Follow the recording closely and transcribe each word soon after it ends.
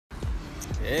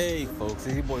Hey folks,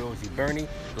 it's your boy OG Bernie.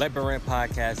 Let Burn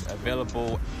Podcast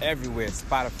available everywhere.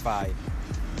 Spotify,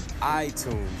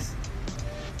 iTunes,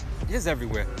 just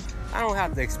everywhere. I don't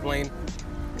have to explain.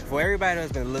 For everybody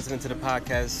that's been listening to the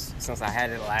podcast since I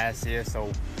had it last year,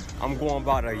 so I'm going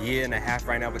about a year and a half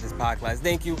right now with this podcast.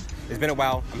 Thank you. It's been a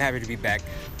while. I'm happy to be back.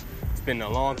 It's been a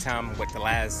long time with the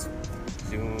last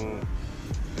June.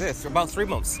 This about 3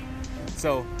 months.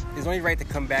 So it's only right to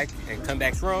come back and come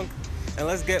back strong. And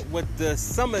let's get with the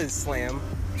SummerSlam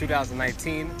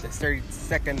 2019, the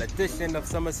 32nd edition of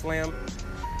SummerSlam.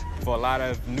 For a lot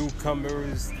of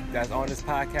newcomers that's on this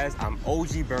podcast, I'm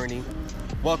OG Bernie.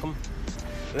 Welcome.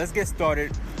 Let's get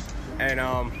started. And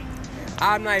I'm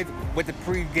not even with the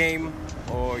pregame.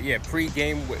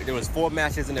 There was 4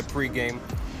 matches in the pregame.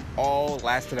 All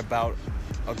lasted about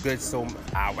a good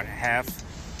hour and a half.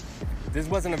 This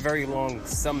wasn't a very long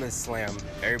SummerSlam.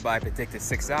 Everybody predicted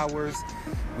 6 hours.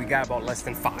 We got about less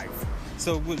than 5.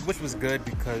 So, which was good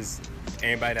because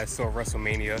anybody that saw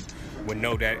WrestleMania would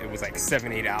know that it was like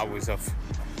 7-8 hours of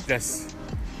just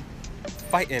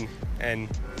fighting and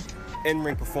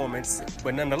in-ring performance.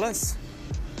 But nonetheless,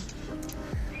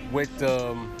 with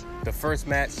the first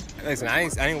match, listen, I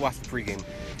didn't watch the pregame.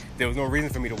 There was no reason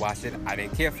for me to watch it. I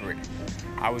didn't care for it.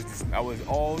 I was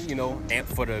all,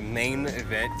 amped for the main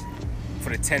event, for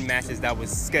the 10 matches that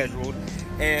was scheduled,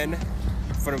 and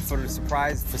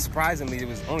surprisingly, it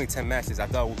was only 10 matches. I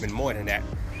thought it would have been more than that.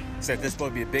 Said this was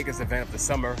supposed to be the biggest event of the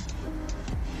summer,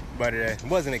 but it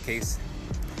wasn't the case.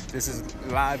 This is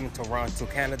live in Toronto,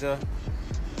 Canada,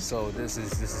 so this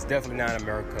is definitely not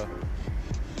America.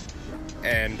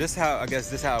 And this how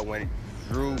it went.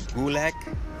 Drew Gulak,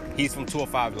 he's from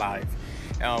 205 Live.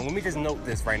 Let me just note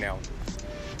this right now.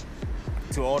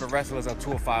 To all the wrestlers on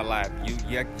 205 Live,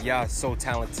 y'all are so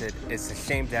talented. It's a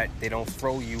shame that they don't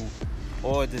throw you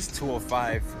or this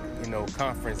 205,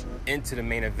 conference into the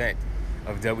main event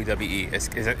of WWE.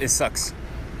 It sucks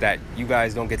that you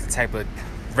guys don't get the type of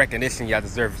recognition y'all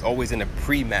deserve. It's always in the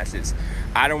pre-matches.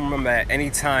 I don't remember at any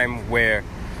time where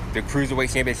the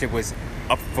Cruiserweight Championship was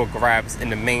up for grabs in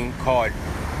the main card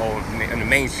or in the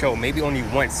main show. Maybe only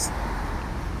once.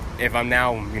 If I'm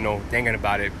now, thinking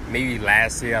about it, maybe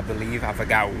last year, I believe. I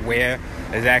forgot where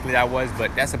exactly that was,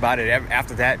 but that's about it.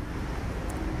 After that,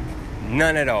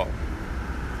 none at all.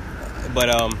 But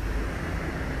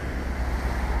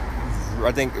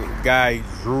I think guy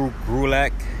Drew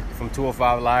Gulak from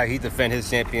 205 Live, he defended his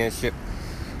championship.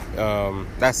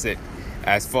 That's it.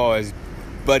 As far as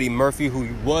Buddy Murphy, who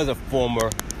was a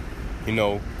former,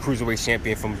 cruiserweight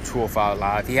champion from 205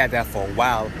 Live, he had that for a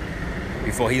while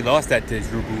before he lost that to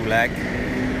Drew Gulak.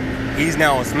 He's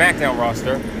now on SmackDown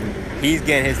roster. He's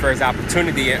getting his first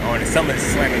opportunity on the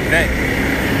SummerSlam event,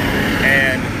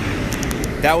 and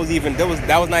that was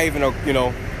not even a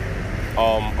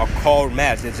called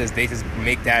match. It's just they just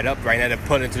make that up right now to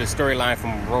put into the storyline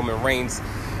from Roman Reigns.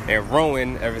 And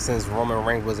Rowan, ever since Roman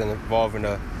Reigns was involved in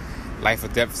a life or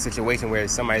death situation where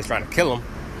somebody's trying to kill him,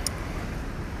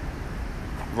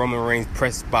 Roman Reigns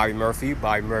pressed Bobby Murphy.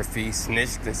 Bobby Murphy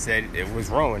snitched and said it was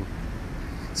Rowan.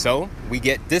 So we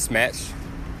get this match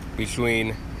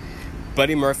between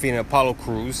Buddy Murphy and Apollo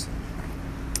Crews,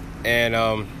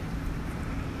 and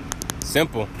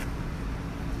simple,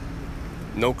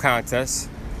 no contest.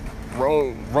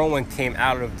 Rowan came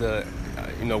out of the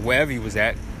wherever he was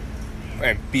at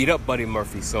and beat up Buddy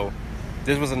Murphy. So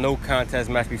this was a no contest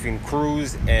match between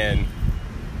Crews and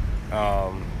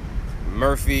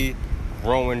Murphy.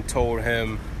 Rowan told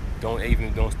him,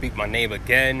 don't speak my name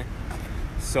again.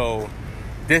 So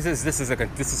this is going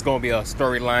to be a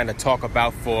storyline to talk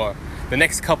about for the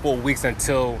next couple of weeks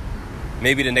until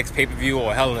maybe the next pay-per-view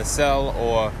or Hell in a Cell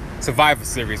or Survivor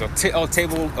Series or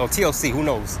TLC. Who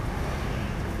knows?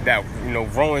 That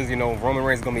Roman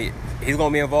Reigns gonna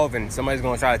be involved, and somebody's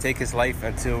gonna try to take his life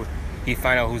until he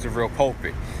find out who's the real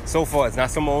culprit. So far, it's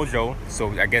not Samoa Joe, so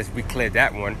I guess we cleared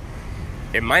that one.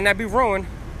 It might not be Rowan.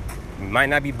 It might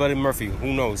not be Buddy Murphy.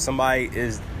 Who knows? Somebody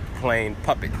is playing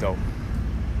puppet, though.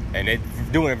 And they're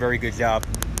doing a very good job.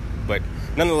 But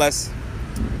nonetheless,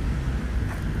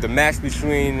 the match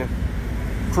between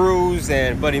Crews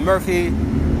and Buddy Murphy,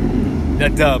 the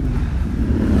dub.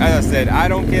 As I said, I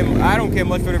don't care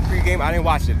much for the pregame. I didn't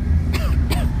watch it.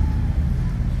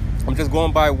 I'm just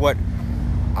going by what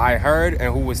I heard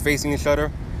and who was facing each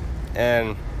other.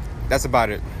 And that's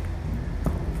about it.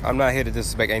 I'm not here to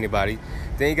disrespect anybody.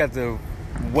 Then you got the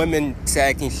Women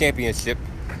Tag Team Championship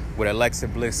with Alexa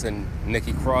Bliss and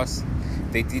Nikki Cross.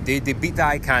 They beat the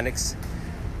Iconics.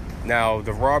 Now,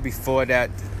 the Raw before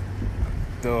that,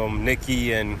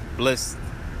 Nikki and Bliss,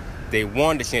 they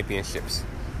won the championships.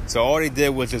 So all they did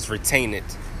was just retain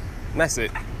it. And that's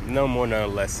it. No more,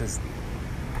 none less.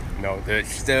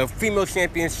 The female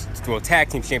champions, tag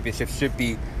team championship should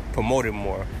be promoted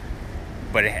more,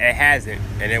 but it hasn't.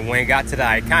 And then when it got to the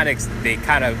Iconics,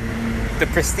 the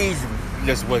prestige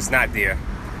just was not there.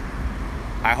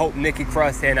 I hope Nikki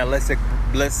Cross and Alexa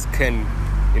Bliss can,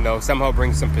 somehow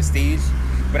bring some prestige,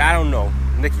 but I don't know.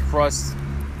 Nikki Cross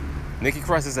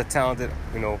is a talented,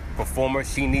 performer.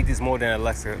 She needs this more than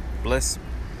Alexa Bliss.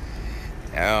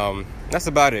 That's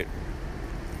about it.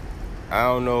 I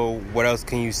don't know what else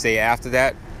can you say after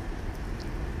that.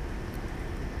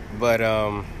 But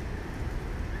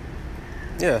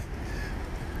yeah.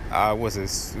 It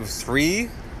was 3?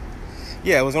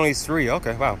 Yeah, it was only 3.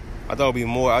 Okay, wow. I thought it'd be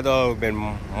more. I thought it would have been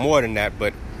more than that,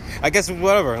 but I guess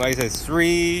whatever. Like I said,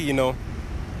 3.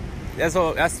 That's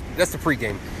all. That's the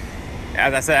pregame.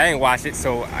 As I said, I didn't watch it,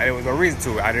 so there was no reason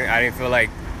to. I didn't feel like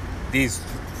these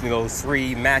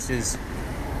 3 matches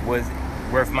was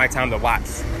worth my time to watch.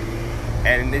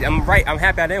 And I'm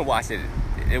happy I didn't watch it.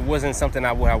 It wasn't something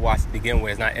I would have watched to begin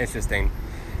with. It's not interesting.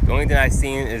 The only thing I've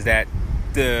seen is that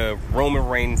the Roman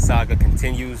Reigns saga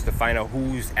continues to find out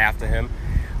who's after him.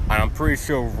 And I'm pretty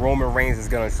sure Roman Reigns is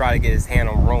going to try to get his hand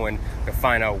on Rowan to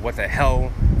find out what the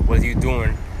hell was you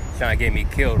doing trying to get me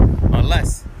killed.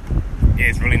 Unless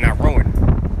it's really not Rowan.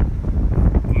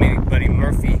 Maybe Buddy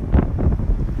Murphy.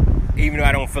 Even though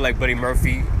I don't feel like Buddy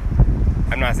Murphy,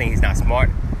 I'm not saying he's not smart.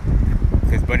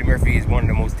 Because Buddy Murphy is one of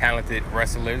the most talented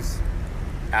wrestlers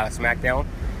out of SmackDown.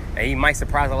 And he might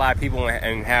surprise a lot of people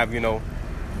and have, and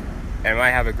might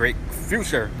have a great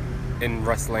future in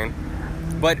wrestling.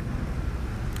 But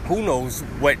who knows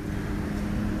what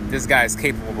this guy is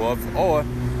capable of? Or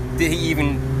did he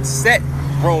even set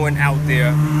Rowan out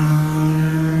there?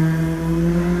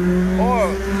 Or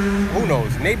who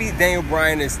knows? Maybe Daniel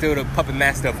Bryan is still the puppet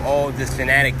master of all this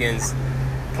shenanigans,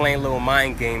 playing little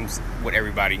mind games with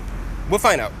everybody. We'll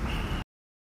find out.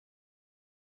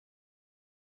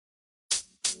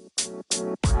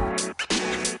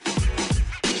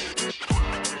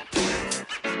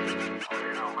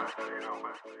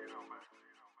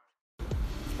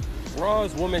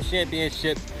 Raw's Women's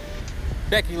Championship.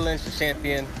 Becky Lynch the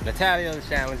champion. Natalya the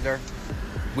challenger.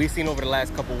 We've seen over the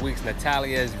last couple of weeks,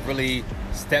 Natalya has really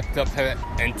stepped up her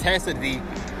intensity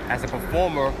as a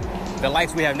performer. The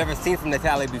likes we have never seen from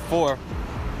Natalya before.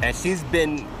 And she's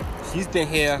been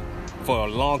here for a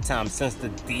long time, since the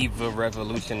Diva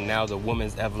Revolution, now the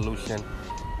Women's Evolution.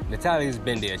 Natalya's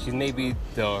been there. She's maybe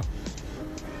the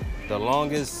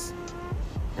longest,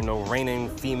 reigning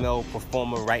female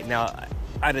performer right now,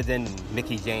 other than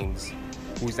Mickie James,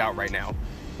 who's out right now.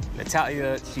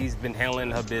 Natalya, she's been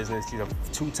handling her business. She's a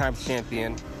 2-time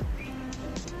champion.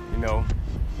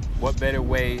 What better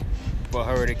way for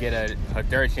her to get her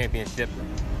 3rd championship,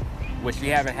 which she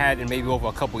haven't had in maybe over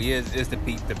a couple years, is to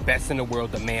beat the best in the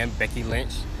world, the man, Becky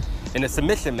Lynch, in a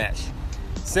submission match.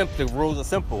 The rules are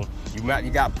simple. You got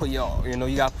to put you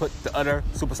got to put the other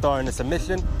superstar in the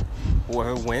submission.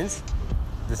 Whoever wins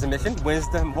the submission wins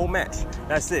the whole match.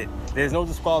 That's it. There's no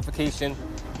disqualification.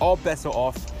 All bets are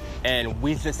off, and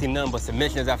we've just seen nothing but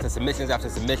submissions after submissions after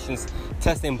submissions,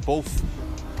 testing both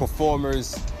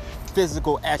performers'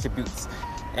 physical attributes.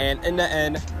 And in the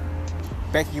end,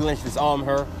 Becky Lynch's arm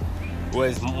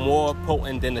was more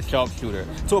potent than the sharpshooter,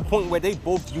 to a point where they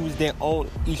both used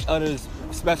each other's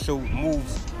special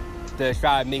moves to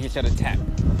try to make each other tap.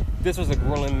 This was a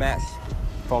grueling match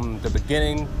from the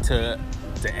beginning to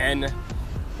the end.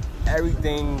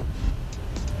 Everything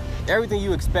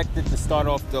you expected to start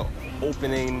off the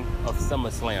opening of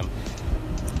SummerSlam.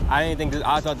 I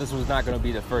thought this was not going to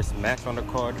be the first match on the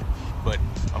card, but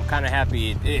I'm kind of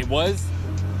happy it was.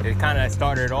 It kind of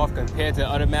started off, compared to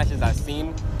other matches I've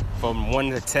seen from 1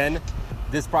 to 10.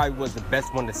 This probably was the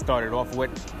best one to start it off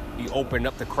with. He opened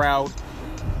up the crowd.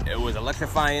 It was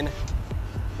electrifying.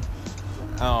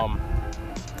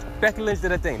 Becky Lynch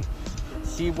did her thing.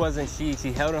 She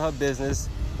held her business.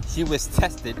 She was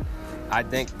tested, I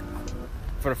think,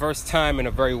 for the first time in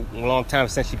a very long time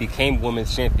since she became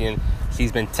women's champion.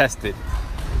 She's been tested.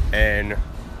 And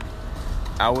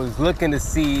I was looking to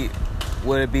see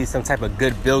would it be some type of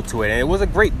good build to it. And it was a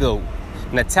great build.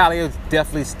 Natalya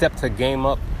definitely stepped her game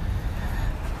up.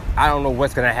 I don't know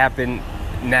what's going to happen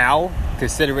now,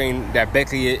 considering that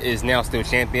Becky is now still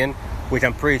champion, which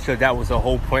I'm pretty sure that was the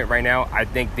whole point right now. I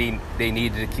think they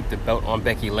needed to keep the belt on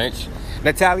Becky Lynch.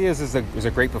 Natalya is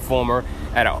a great performer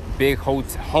at a big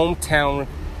hometown,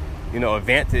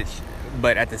 advantage.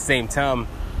 But at the same time,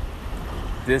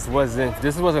 this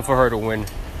wasn't for her to win.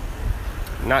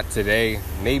 Not today,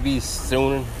 maybe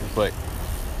soon, but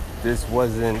this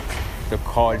wasn't the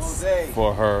cards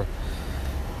for her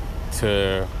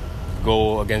to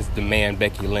go against the man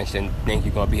Becky Lynch and think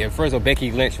you're gonna be here. First of all,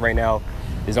 Becky Lynch right now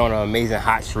is on an amazing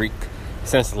hot streak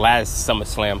since last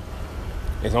SummerSlam.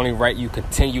 It's only right you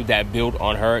continue that build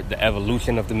on her, the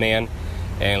evolution of the man,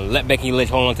 and let Becky Lynch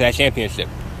hold on to that championship.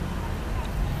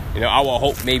 I will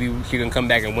hope maybe she can come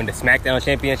back and win the SmackDown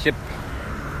championship,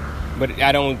 but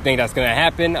I don't think that's gonna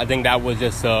happen. I think that was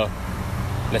just a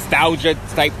nostalgia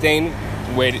type thing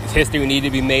where history needed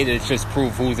to be made to just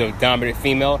prove who's a dominant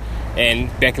female, and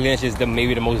Becky Lynch is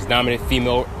maybe the most dominant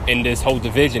female in this whole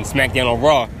division, SmackDown or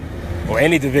Raw, or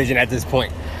any division at this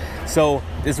point. So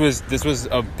this was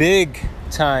a big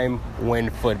time win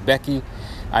for Becky.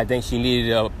 I think she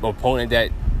needed an opponent that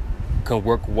can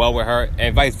work well with her,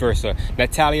 and vice versa.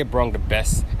 Natalya brought the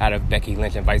best out of Becky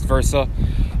Lynch and vice versa,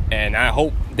 and I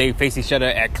hope they face each other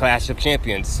at Clash of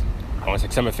Champions on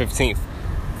September 15th.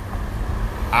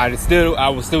 I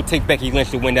will still take Becky Lynch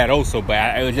to win that also,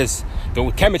 but it was just the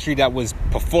chemistry that was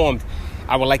performed.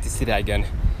 I would like to see that again,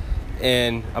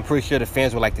 and I'm pretty sure the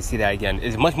fans would like to see that again.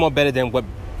 It's much more better than what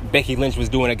Becky Lynch was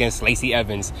doing against Lacey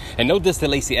Evans. And no diss to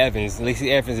Lacey Evans.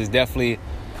 Lacey Evans is definitely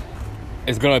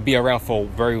going to be around for a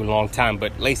very long time.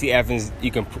 But Lacey Evans,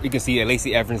 you can see that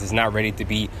Lacey Evans is not ready to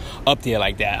be up there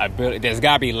like that. There's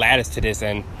got to be ladders to this,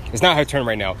 and it's not her turn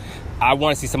right now. I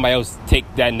want to see somebody else take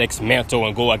that next mantle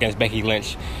and go against Becky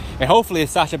Lynch. And hopefully if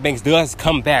Sasha Banks does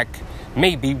come back,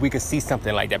 maybe we could see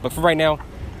something like that. But for right now,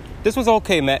 this was an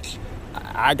okay match.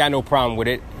 I got no problem with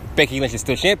it. Becky Lynch is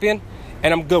still champion,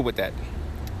 and I'm good with that.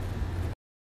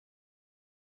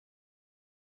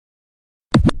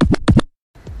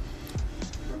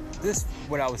 This is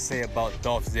what I would say about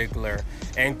Dolph Ziggler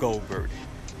and Goldberg.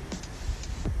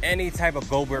 Any type of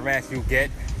Goldberg match you get,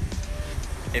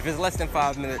 if it's less than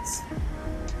 5 minutes,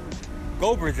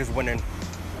 Goldberg is winning.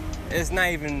 It's not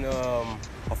even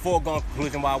a foregone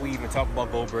conclusion why we even talk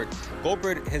about Goldberg.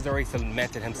 Goldberg has already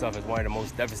cemented himself as one of the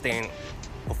most devastating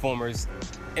performers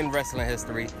in wrestling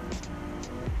history.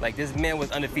 Like, this man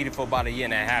was undefeated for about a year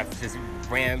and a half, just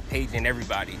rampaging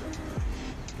everybody.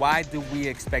 Why do we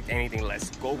expect anything less?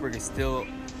 Goldberg is still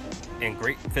in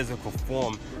great physical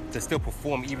form to still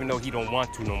perform even though he don't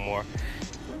want to no more.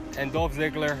 And Dolph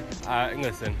Ziggler,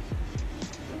 listen,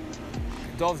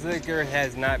 Dolph Ziggler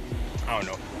has not, I don't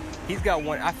know. He's got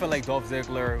one, I feel like Dolph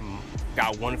Ziggler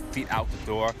got 1 foot out the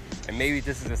door. And maybe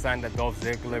this is a sign that Dolph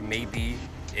Ziggler maybe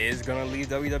is going to leave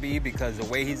WWE, because the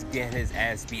way he's getting his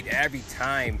ass beat every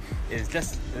time is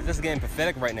just getting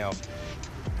pathetic right now.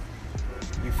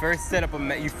 You first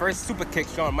super kick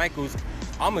Shawn Michaels.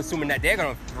 I'm assuming that they're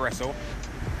going to wrestle.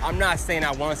 I'm not saying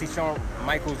I want to see Shawn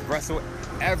Michaels wrestle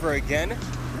ever again,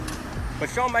 but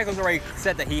Shawn Michaels already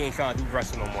said that he ain't trying to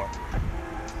wrestle no more.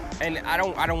 And I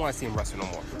don't want to see him wrestle no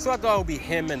more. So I thought it would be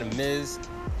him and The Miz,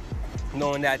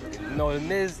 knowing that, The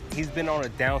Miz, he's been on a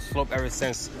downslope ever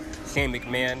since Shane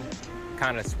McMahon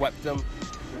kind of swept him.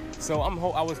 So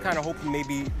I was kind of hoping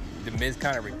maybe The Miz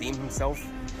kind of redeemed himself.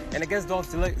 And against Dolph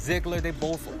Ziggler, they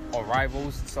both are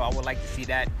rivals, so I would like to see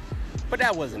that. But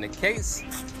that wasn't the case.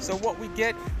 So what we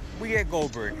get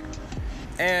Goldberg.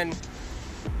 And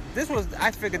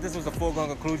I figured this was a foregone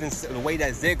conclusion. The way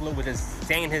that Ziggler was just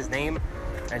saying his name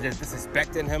and just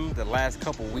disrespecting him the last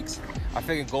couple weeks, I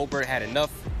figured Goldberg had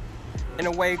enough. In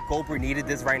a way, Goldberg needed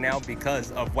this right now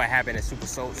because of what happened in Super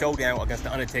Showdown against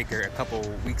The Undertaker a couple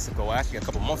weeks ago, actually a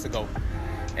couple months ago.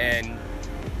 And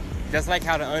just like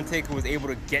how The Undertaker was able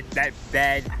to get that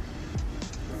bad,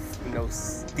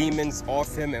 demons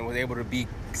off him and was able to be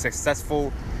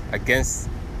successful against,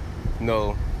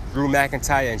 Drew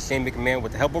McIntyre and Shane McMahon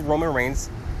with the help of Roman Reigns,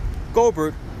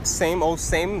 Goldberg, same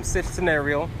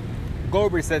scenario.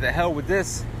 Goldberg said, the hell with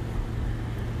this.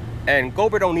 And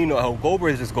Goldberg don't need no help.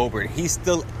 Goldberg is just Goldberg. He's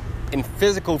still in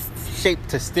physical shape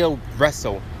to still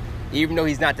wrestle. Even though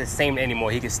he's not the same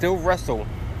anymore, he can still wrestle.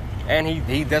 And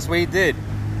he that's what he did.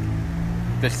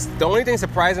 The only thing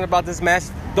surprising about this match,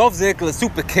 Dolph Ziggler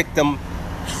super kicked him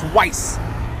twice.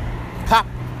 Pop,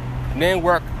 didn't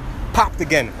work, popped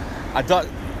again. I thought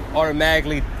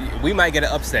automatically we might get an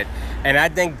upset. And I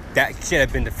think that should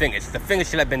have been the finish. The finish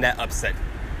should have been that upset.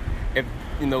 If,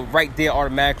 right there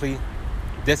automatically,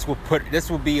 this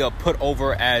will be a put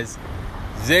over as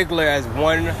Ziggler as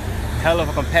one hell of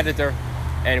a competitor.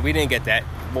 And we didn't get that.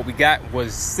 What we got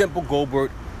was simple Goldberg,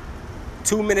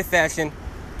 2-minute fashion,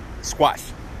 squash.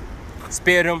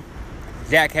 Speared him,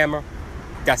 jackhammer,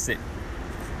 that's it.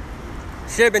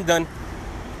 Should have been done.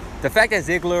 The fact that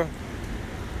Ziggler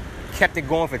kept it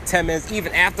going for 10 minutes,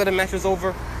 even after the match was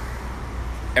over,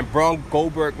 and brought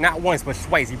Goldberg, not once, but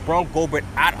twice, he brought Goldberg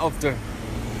out of the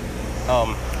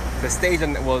stage,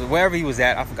 wherever he was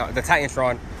at, I forgot, the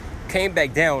Titantron, came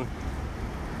back down,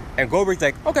 and Goldberg's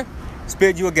like, okay,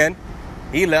 speared you again,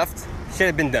 He left. Should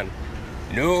have been done.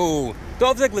 No.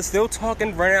 Dolph Ziggler's still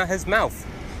talking, running out his mouth.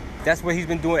 That's what he's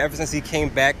been doing ever since he came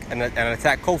back and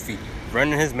attacked Kofi.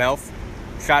 Running his mouth.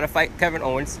 Tried to fight Kevin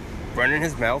Owens. Running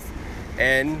his mouth.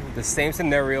 And the same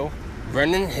scenario.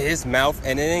 Running his mouth,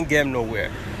 and it didn't get him nowhere.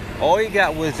 All he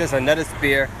got was just another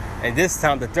spear. And this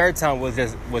time, the third time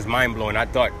was mind-blowing. I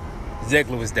thought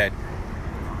Ziggler was dead.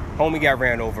 Homie got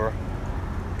ran over.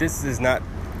 This is not...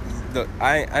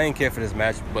 I didn't care for this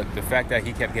match, but the fact that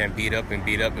he kept getting beat up,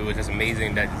 it was just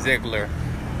amazing that Ziggler...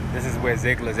 This is where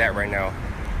Ziggler's at right now.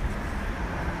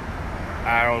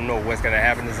 I don't know what's going to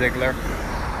happen to Ziggler.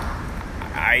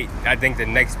 I think the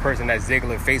next person that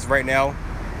Ziggler faced right now,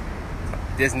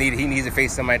 he needs to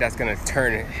face somebody that's going to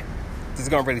turn... This is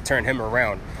going to really turn him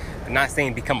around. I'm not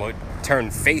saying become a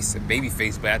baby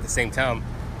face, but at the same time,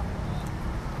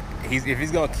 if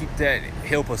he's going to keep that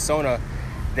heel persona,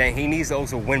 then he needs to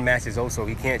also win matches also.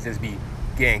 He can't just be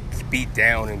getting beat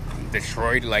down and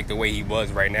destroyed like the way he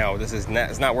was right now.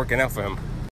 It's not working out for him.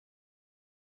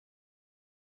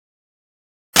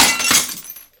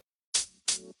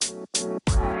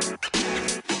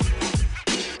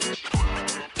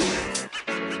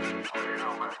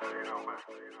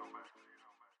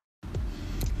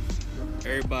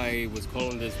 Everybody was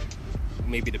calling this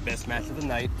maybe the best match of the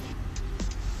night,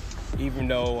 even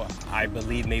though I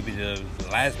believe maybe the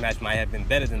last match might have been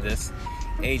better than this.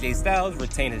 AJ Styles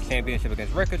retained his championship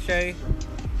against Ricochet.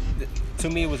 To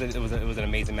me, it was an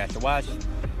amazing match to watch.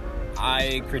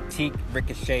 I critique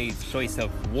Ricochet's choice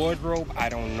of wardrobe. I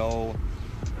don't know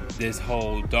this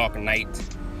whole Dark Knight.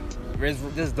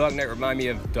 This Dark Knight remind me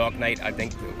of Dark Knight. I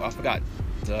forgot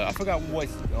what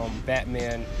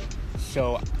Batman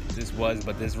show this was,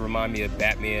 but this remind me of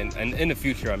Batman, and in the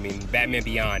future, I mean Batman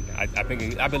Beyond. I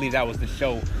believe that was the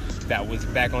show that was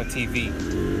back on TV.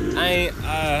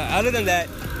 Other than that,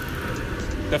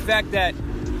 the fact that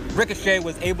Ricochet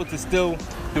was able to still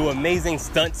do amazing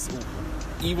stunts,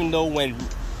 even though when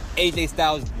AJ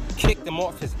Styles kicked him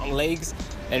off his legs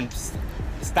and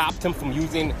stopped him from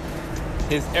using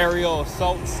his aerial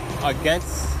assaults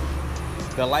against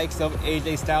the likes of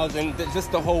AJ Styles, and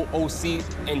just the whole OC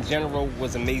in general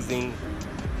was amazing.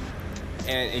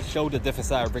 And it showed a different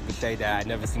side of Ricochet that I'd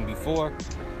never seen before.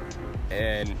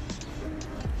 And,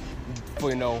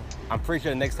 I'm pretty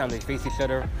sure the next time they face each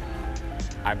other,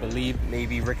 I believe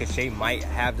maybe Ricochet might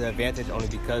have the advantage, only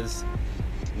because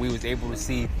we was able to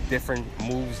see different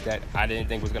moves that I didn't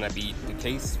think was going to be the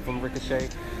case from Ricochet.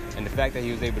 And the fact that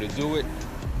he was able to do it,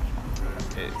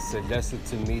 it suggested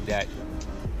to me that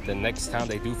the next time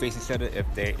they do face each other,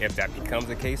 if that becomes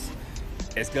the case,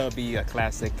 it's gonna be a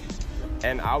classic.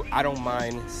 And I don't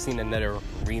mind seeing another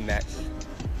rematch,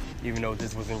 even though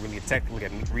this wasn't really technically a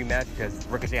rematch because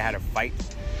Ricochet had to fight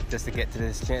just to get to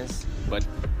this chance. But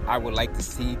I would like to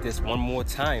see this one more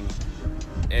time,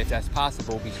 if that's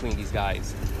possible, between these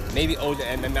guys. Maybe OJ,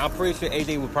 and I'm pretty sure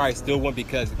AJ would probably still win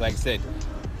because, like I said,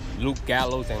 Luke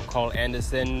Gallows and Carl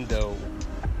Anderson, the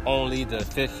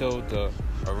official, the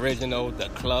original, the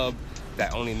club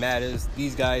that only matters.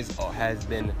 These guys has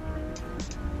been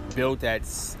built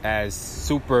as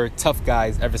super tough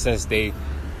guys ever since they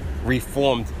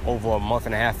reformed over a month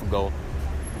and a half ago.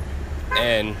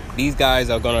 And these guys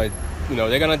are gonna,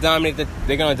 they're gonna dominate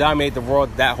the Raw,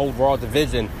 that whole Raw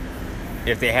division,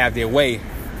 if they have their way.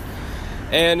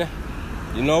 And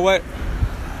you know what?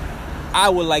 I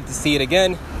would like to see it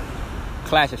again.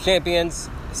 Clash of Champions,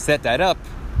 set that up.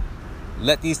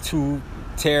 Let these two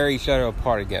tear each other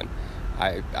apart again.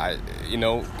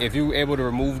 If you're able to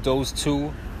remove those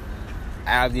two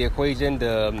out of the equation,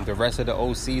 the rest of the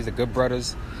OCs, the Good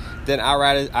Brothers, then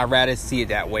I'd rather see it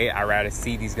that way. I'd rather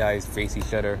see these guys face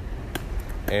each other,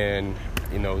 and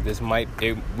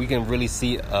we can really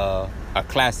see a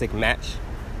classic match.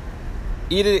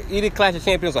 Either Clash of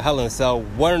Champions or Hell in a Cell,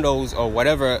 one of those, or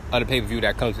whatever other pay-per-view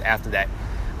that comes after that.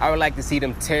 I would like to see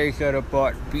them tear each other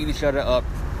apart, beat each other up,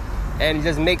 and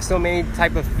just make so many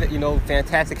type of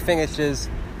fantastic finishes.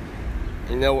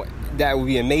 That would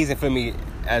be amazing for me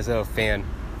as a fan.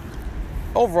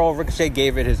 Overall, Ricochet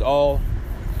gave it his all.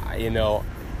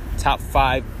 Top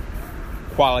 5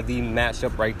 quality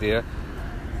matchup right there.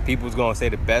 People's gonna say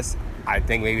the best. I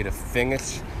think maybe the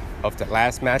finish of the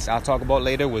last match I'll talk about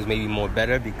later was maybe more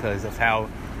better because of how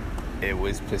it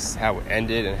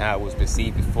ended and how it was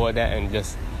perceived before that, and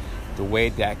just the way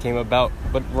that came about.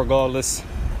 But regardless,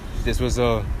 this was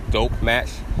a dope match,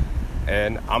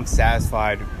 and I'm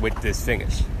satisfied with this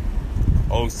finish.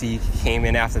 OC came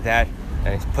in after that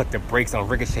and put the brakes on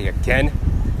Ricochet again,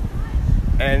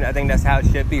 and I think that's how it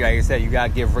should be. Like I said, you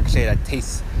gotta give Ricochet a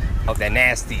taste of the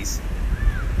nasties,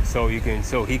 so he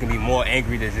can be more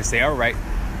angry to just say, all right,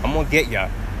 I'm gonna get ya.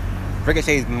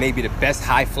 Ricochet is maybe the best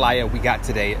high flyer we got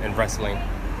today in wrestling.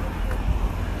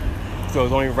 So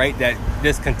it's only right that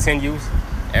this continues.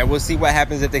 And we'll see what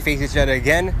happens if they face each other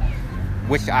again,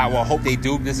 which I will hope they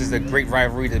do. This is a great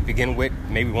rivalry to begin with.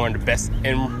 Maybe one of the best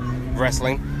in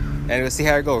wrestling. And we'll see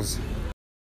how it goes.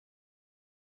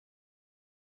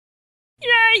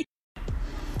 Yay!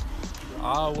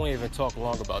 I won't even talk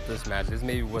long about this match. This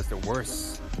maybe was the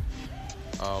worst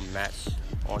match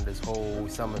on this whole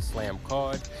SummerSlam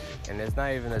card. And it's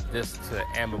not even a diss to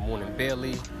Ember Moon and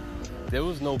Bayley. There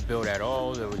was no build at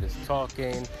all. They were just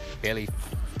talking. Bayley,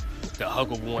 the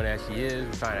huggable one that she is,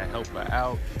 was trying to help her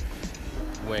out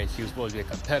when she was supposed to be a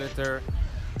competitor.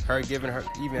 Her giving her,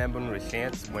 even Ember Moon, a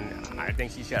chance when I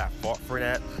think she should have fought for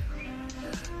that.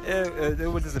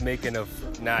 It was just a making of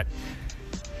not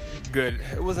good.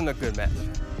 It wasn't a good match.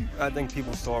 I think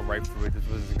people saw right through it. This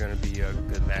wasn't going to be a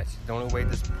good match. The only way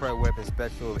this Pro Weapon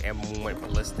special, Ember Moon went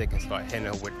ballistic and started hitting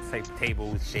her with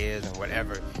tables, chairs, and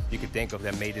whatever you could think of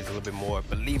that made this a little bit more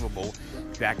believable.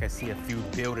 That I could see a few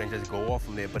build and just go off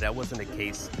from there, but that wasn't the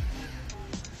case.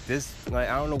 This, like,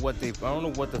 I don't know what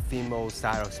the female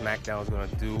side of SmackDown is going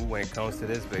to do when it comes to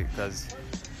this, because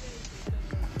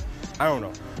I don't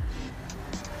know.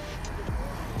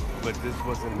 But this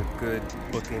wasn't a good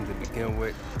booking to begin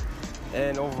with.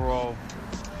 And overall,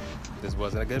 this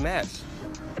wasn't a good match.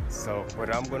 So,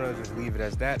 but I'm going to just leave it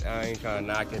as that. I ain't trying to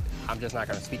knock it. I'm just not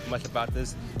going to speak much about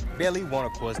this. Bayley won,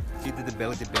 of course. She did the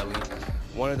belly to belly.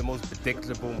 One of the most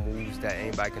predictable moves that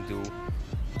anybody can do.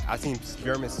 I've seen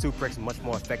German suplex much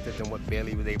more effective than what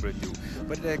Bayley was able to do.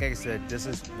 But like I said, this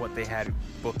is what they had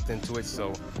booked into it.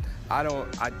 So,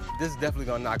 this is definitely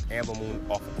going to knock Ember Moon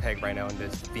off a peg right now in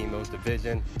this females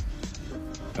division.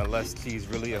 Unless she's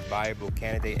really a viable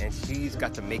candidate and she's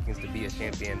got the makings to be a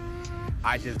champion.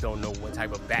 I just don't know what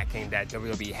type of backing that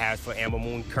WWE has for Ember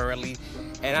Moon currently,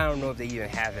 and I don't know if they even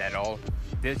have it at all.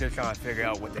 They're just trying to figure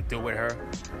out what to do with her.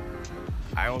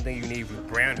 I don't think you need to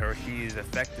brand her. She is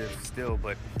effective still,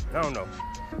 but I don't know.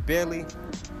 Bayley,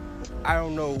 I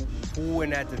don't know who in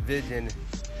that division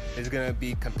is going to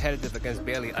be competitive against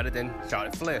Bayley other than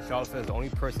Charlotte Flair. Charlotte Flair is the only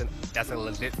person that's a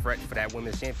legit threat for that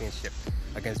women's championship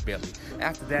against Bayley.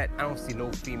 After that, I don't see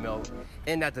no female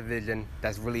in that division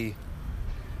that's really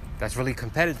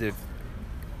competitive.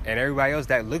 And everybody else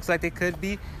that looks like they could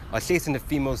be are chasing the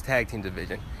females tag team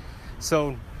division.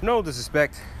 So, no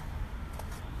disrespect.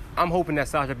 I'm hoping that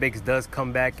Sasha Banks does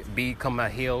come back, come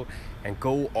out heel, and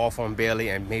go off on Bayley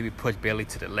and maybe push Bayley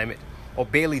to the limit. Or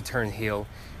Bayley turn heel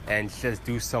and just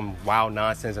do some wild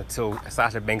nonsense until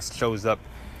Sasha Banks shows up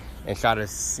and try to,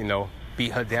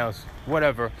 beat her down,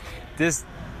 whatever.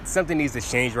 Something needs to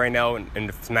change right now in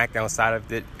the SmackDown side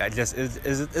of it. I just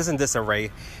is in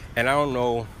disarray, and I don't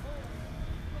know.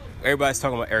 Everybody's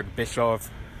talking about Eric Bischoff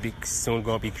soon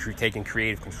going to be taking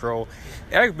creative control.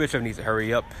 Eric Bischoff needs to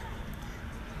hurry up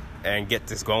and get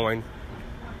this going.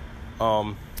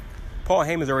 Paul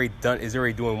Heyman is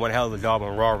already doing one hell of a job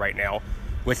on Raw right now,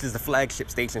 which is the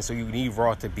flagship station. So you need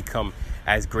Raw to become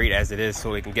as great as it is,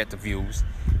 so it can get the views.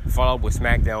 Follow up with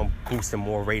SmackDown, boosting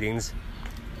more ratings.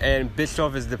 And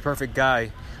Bischoff is the perfect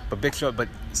guy, but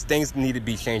things need to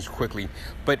be changed quickly.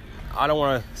 But I don't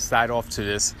want to side off to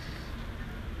this.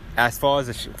 As far as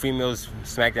the females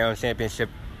SmackDown Championship,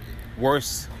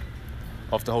 worst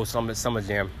of the whole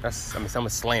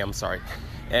SummerSlam, sorry.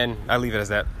 And I leave it as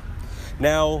that.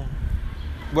 Now,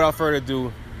 without further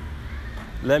ado,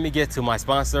 let me get to my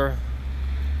sponsor.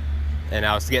 And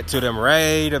I'll get to them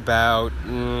right about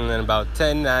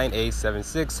 10, 9, 8, 7,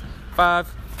 6, 5,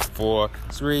 4,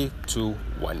 3, 2,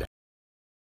 1.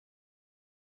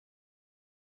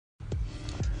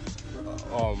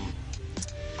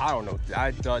 I don't know.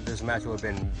 I thought this match would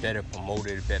have been better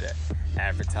promoted, better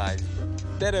advertised,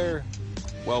 better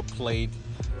well played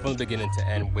from the beginning to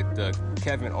end with the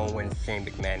Kevin Owens Shane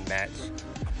McMahon match.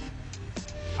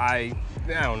 I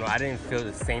don't know. I didn't feel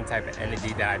the same type of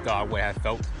energy that I thought I would have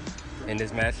felt in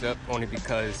this matchup, only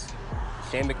because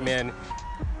Shane McMahon,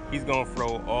 he's going to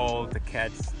throw all the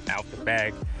cats out the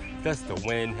bag just to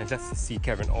win and just to see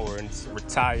Kevin Owens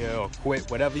retire or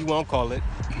quit, whatever you want to call it.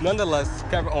 Nonetheless,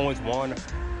 Kevin Owens won.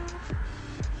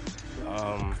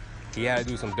 He had to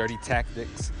do some dirty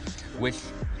tactics, which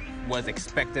was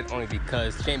expected only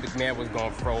because Shane McMahon was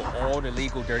going to throw all the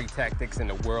legal dirty tactics in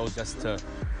the world just to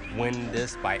win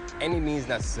this by any means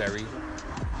necessary.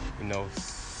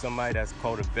 Somebody that's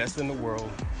called the best in the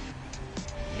world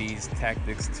needs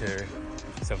tactics to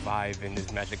survive in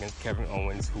this match against Kevin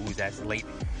Owens, who as late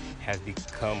has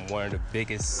become one of the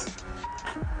biggest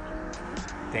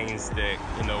things that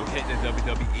hit the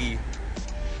WWE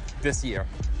this year.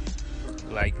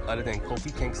 Like, other than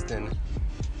Kofi Kingston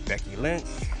Becky Lynch,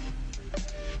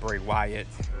 Bray Wyatt,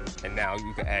 and now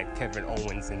you can add Kevin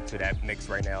Owens into that mix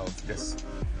right now. Just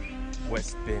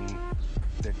what's been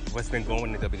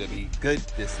going in the WWE good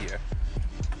this year.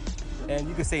 And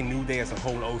you can say New Day as a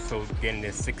whole also getting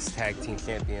their 6th tag team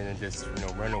champion and just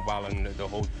running wild in the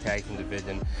whole tag team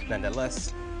division.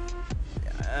 Nonetheless,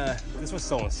 this was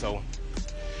so-and-so.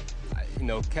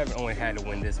 Kevin Owens had to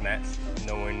win this match,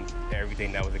 knowing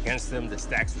everything that was against him. The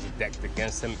stacks was decked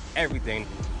against him. Everything.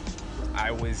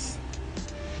 I was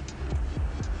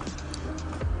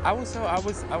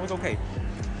okay.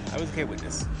 I was okay with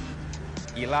this.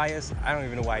 Elias, I don't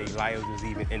even know why Elias was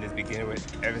even in this beginning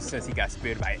with. Ever since he got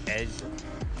speared by Edge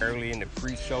early in the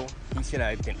pre-show, he should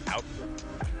have been out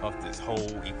of this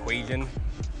whole equation.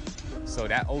 So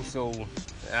that also,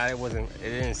 it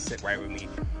didn't sit right with me.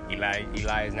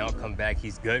 Elias now come back.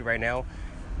 He's good right now.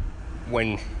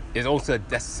 When it's also,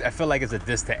 I feel like it's a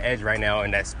diss to Edge right now,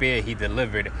 and that spear he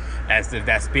delivered, as if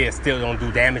that spear still don't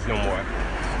do damage no more.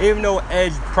 Even though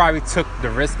Edge probably took the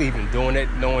risk of even doing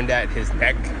it, knowing that his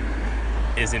neck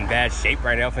is in bad shape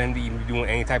right now for him to even be doing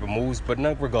any type of moves. But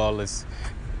regardless,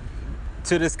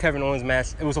 to this Kevin Owens match,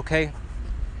 it was okay.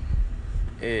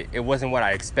 It wasn't what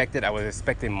I expected. I was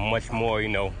expecting much more,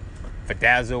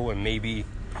 Fadazzle, and maybe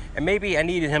I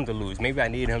needed him to lose. Maybe I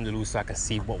needed him to lose so I can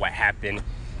see what would happen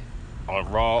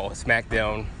on Raw or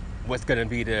SmackDown. What's going to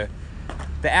be the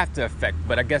after effect.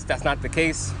 But I guess that's not the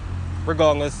case.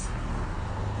 Regardless,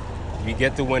 we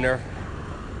get the winner.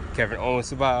 Kevin Owens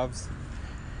survives.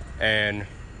 And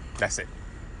that's it.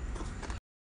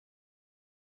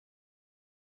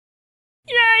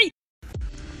 Yay!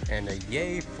 And a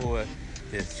yay for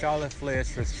this Charlotte Flair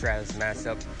Trish Stratus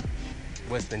matchup.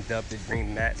 What's been dubbed the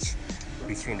dream match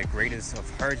between the greatest of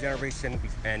her generation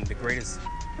and the greatest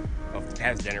of the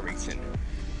past generation.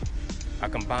 A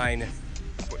combined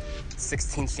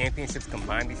 16 championships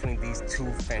combined between these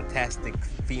two fantastic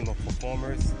female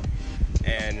performers.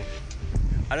 And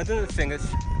other than the finish,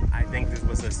 I think this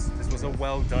was a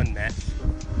well done match.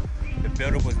 The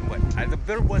build-up was the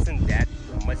build wasn't that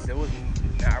much.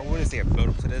 I wouldn't say a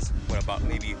build-up to this, but about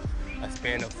maybe a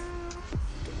span of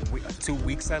 2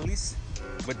 weeks at least.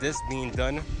 With this being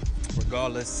done,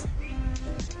 regardless,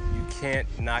 you can't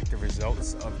knock the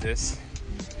results of this.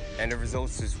 And the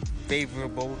results is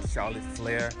favorable. Charlotte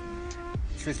Flair,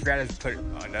 Trish Stratus put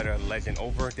another legend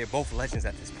over. They're both legends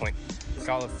at this point.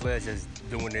 Charlotte Flair is just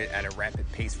doing it at a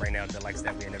rapid pace right now, the likes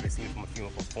that we have never seen from a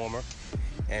female performer.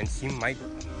 And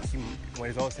when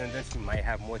it's all said and done, she might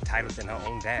have more titles than her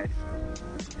own dad,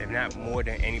 if not more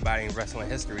than anybody in wrestling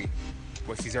history.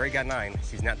 Well, she's already got 9.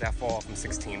 She's not that far off from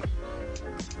 16.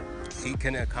 She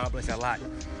can accomplish a lot.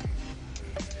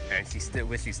 And she's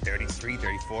 33,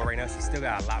 34 right now. She's still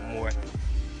got a lot more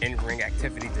in-ring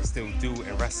activity to still do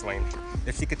in wrestling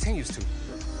if she continues to.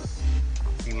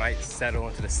 She might settle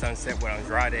into the sunset with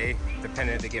Andrade,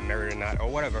 depending if they get married or not, or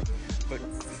whatever. But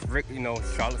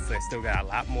Charlotte Flair still got a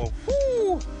lot more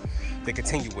to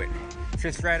continue with.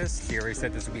 Trish Stratus, she already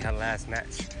said this will be her last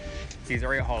match. She's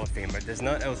already a Hall of Famer. There's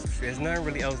nothing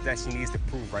really else that she needs to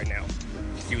prove right now.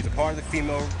 She was a part of the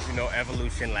female,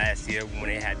 Evolution last year when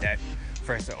they had that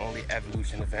first and only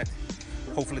Evolution event.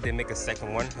 Hopefully they make a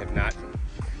second one. If not,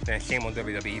 then shame on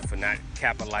WWE for not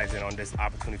capitalizing on this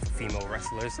opportunity for female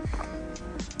wrestlers.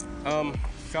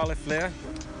 Charlotte Flair,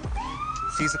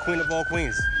 she's the queen of all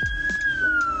queens.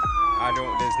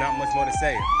 There's not much more to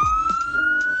say.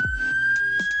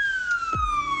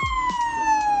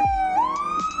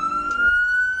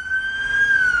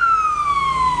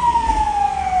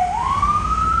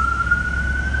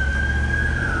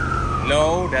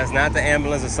 No, that's not the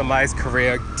ambulance of somebody's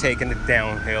career taking it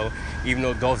downhill, even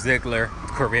though Dolph Ziggler's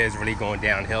career is really going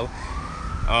downhill.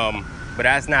 But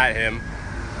that's not him.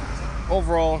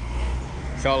 Overall,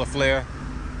 Charlotte Flair,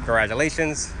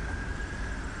 congratulations.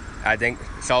 I think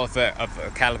Charlotte Flair, of the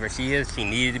caliber she is, she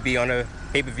needed to be on a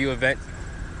pay-per-view event.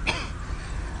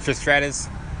 Trish Stratus,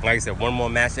 like I said, one more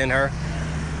match in her.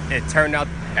 It turned out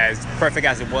as perfect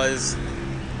as it was,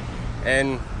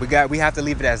 and we have to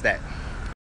leave it as that.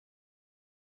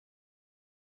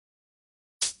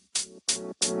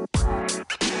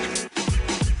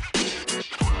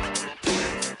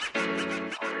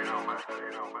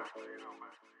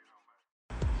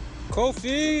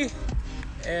 Kofi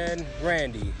and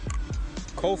Randy.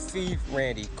 Kofi,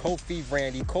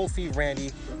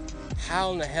 Randy.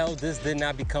 How in the hell this did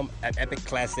not become an epic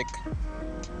classic?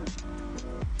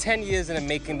 10 years in the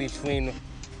making between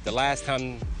the last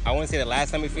time, I wouldn't say the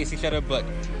last time we faced each other, but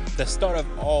the start of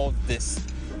all this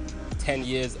 10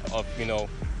 years of,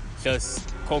 just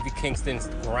Kofi Kingston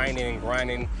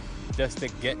grinding just to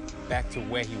get back to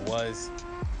where he was.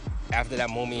 after that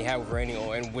moment he had with Randy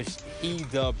Orton, which he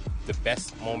dubbed the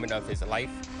best moment of his life.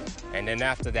 And then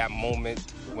after that moment,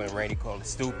 when Randy called him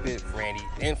stupid, Randy's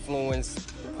influence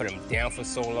put him down for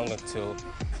so long until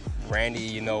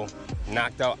Randy,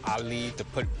 knocked out Ali to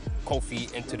put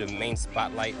Kofi into the main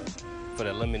spotlight for the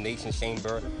Elimination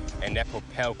Chamber, and that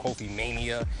propelled Kofi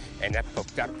Mania, and that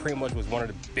pretty much was one of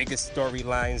the biggest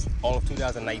storylines all of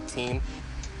 2019.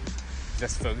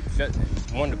 Just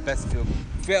one of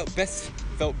the best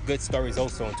felt good stories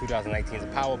also in 2019. The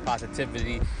power of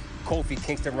positivity, Kofi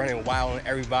Kingston running wild on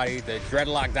everybody, the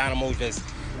Dreadlock Dynamo just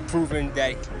proving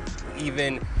that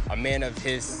even a man of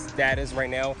his status right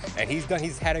now, and he's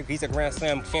a Grand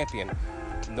Slam champion.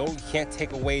 No, you can't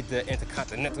take away the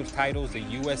Intercontinental titles, the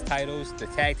U.S. titles, the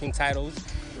tag team titles.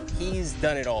 He's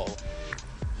done it all.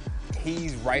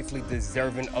 He's rightfully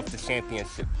deserving of the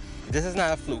championship. This is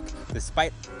not a fluke.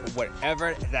 Despite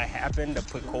whatever that happened to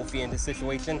put Kofi in this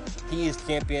situation, he is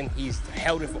champion. He's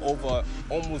held it for over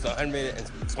almost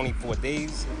 124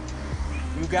 days.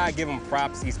 You gotta give him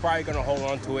props. He's probably gonna hold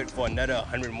on to it for another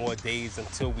 100 more days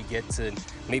until we get to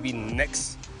maybe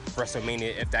next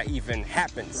WrestleMania, if that even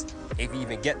happens, if you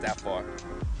even get that far.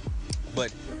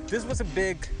 But this was a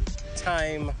big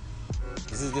time.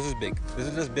 This is big. This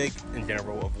is just big in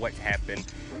general of what happened.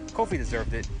 Kofi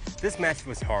deserved it. This match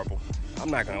was horrible. I'm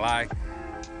not gonna lie.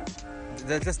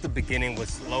 Just the beginning was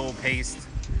slow paced.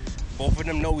 Both of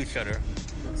them know each other,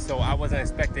 so I wasn't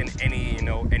expecting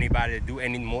anybody to do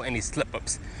any slip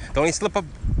ups. The only slip up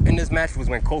in this match was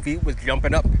when Kofi was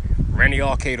jumping up. Randy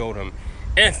RKO'd him.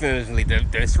 Infinitely,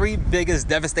 the three biggest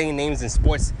devastating names in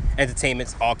sports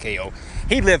entertainment's RKO.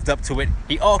 He lived up to it.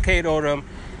 He RKO'd him.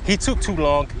 He took too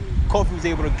long. Kofi was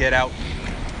able to get out.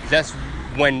 That's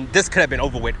when this could have been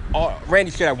over with.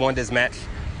 Randy should have won this match.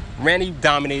 Randy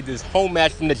dominated this whole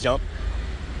match from the jump.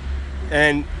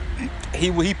 And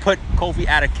he put Kofi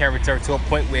out of character to a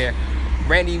point where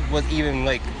Randy was even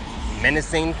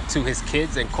menacing to his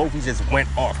kids, and Kofi just went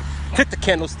off. Took the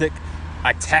candlestick,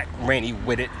 attacked Randy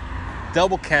with it.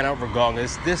 Double count out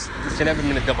regardless. This should never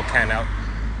been a double count out.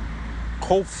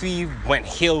 Kofi went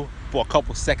heel for a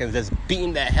couple seconds, just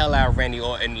beating the hell out of Randy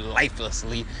Orton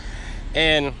lifelessly.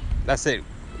 And that's it.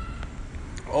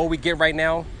 All we get right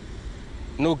now,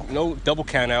 no double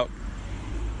count out,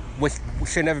 which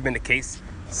should never been the case.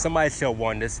 Somebody should have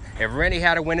won this. If Randy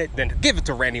had to win it, then give it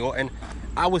to Randy Orton.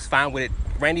 I was fine with it.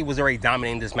 Randy was already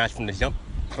dominating this match from the jump,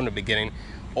 from the beginning.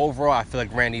 Overall, I feel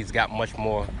like Randy's got much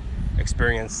more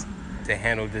experience to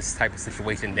handle this type of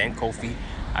situation than Kofi.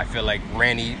 I feel like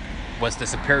Randy was the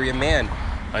superior man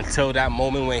until that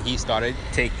moment when he started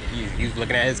he was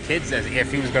looking at his kids as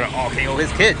if he was going to RKO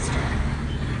his kids.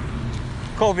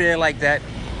 Kofi didn't like that.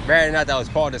 Rather not that was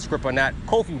part of the script or not,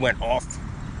 Kofi went off.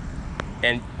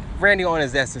 And Randy Orton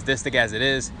is as sadistic as it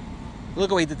is.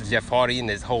 Look at what he did to Jeff Hardy in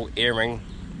his whole earring.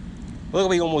 Look at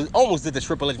what he almost did to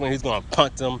Triple H when he was going to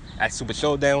punt him at Super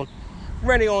Showdown.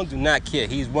 Randy Orton do not care.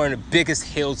 He's one of the biggest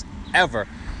heels ever,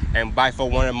 and by far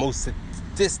one of the most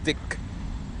sadistic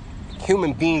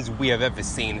human beings we have ever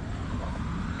seen.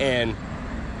 And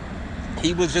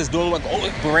he was just doing what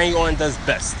Randy Orton does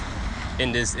best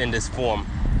in this form.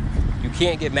 You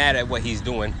can't get mad at what he's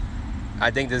doing. I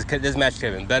think this match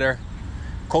could have been better.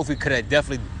 Kofi could have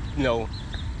definitely,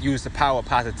 used the power of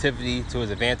positivity to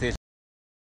his advantage.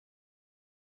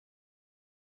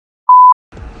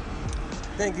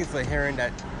 Thank you for hearing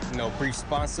that, brief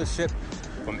sponsorship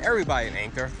from everybody in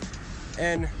Anchor.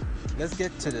 And let's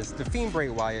get to this. The Fiend Bray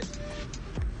Wyatt,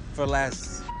 for the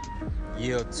last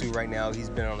year or two right now, he's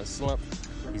been on a slump.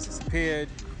 He's disappeared.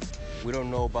 We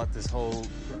don't know about this whole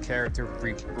character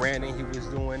rebranding he was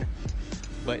doing,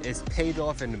 but it's paid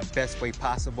off in the best way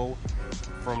possible.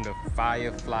 From the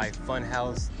Firefly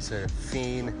Funhouse to the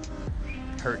Fiend,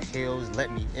 Hurt Heels,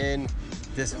 Let Me In.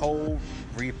 This whole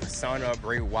re-persona of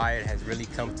Bray Wyatt has really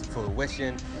come to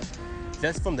fruition.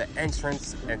 Just from the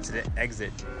entrance and to the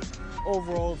exit.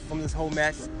 Overall, from this whole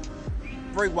match,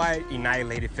 Bray Wyatt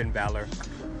annihilated Finn Balor.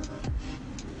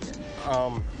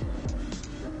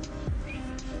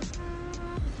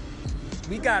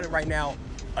 We got right now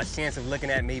a chance of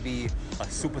looking at maybe a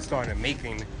superstar in the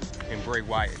making in Bray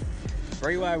Wyatt.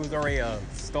 Bray Wyatt was already a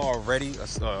star already,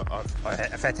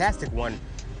 a fantastic one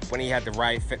when he had the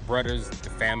Riot brothers, the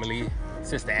family,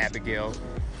 Sister Abigail.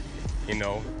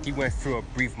 He went through a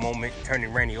brief moment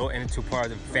turning Randy Orton into part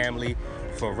of the family.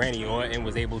 For Randy Orton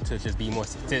was able to just be more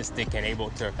sadistic and able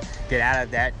to get out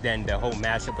of that. Then the whole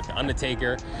matchup with the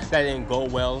Undertaker, that didn't go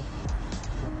well,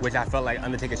 which I felt like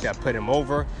Undertaker should have put him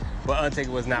over, but Undertaker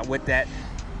was not with that.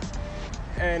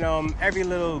 And every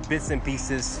little bits and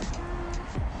pieces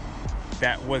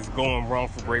that was going wrong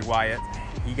for Bray Wyatt,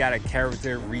 he got a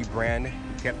character rebrand.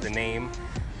 He kept the name,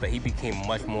 but he became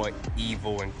much more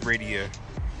evil and grittier.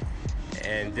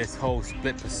 And this whole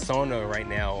split persona right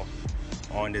now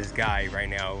on this guy right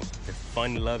now, the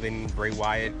fun-loving Bray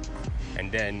Wyatt,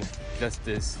 and then just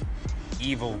this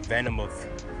evil venom of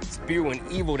spewing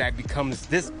evil that becomes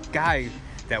this guy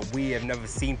that we have never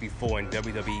seen before in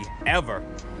WWE ever.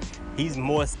 He's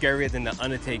more scarier than The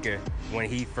Undertaker when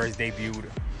he first debuted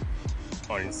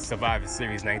on Survivor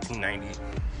Series 1990.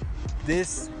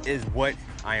 This is what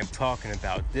I am talking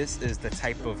about. This is the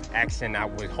type of action I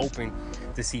was hoping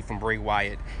to see from Bray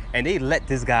Wyatt. And they let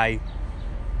this guy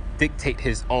dictate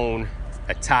his own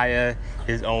attire,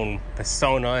 his own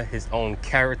persona, his own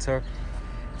character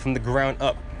from the ground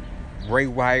up. Bray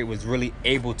Wyatt was really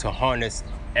able to harness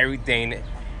everything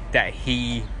that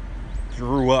he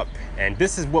grew up. And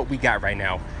this is what we got right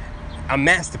now. A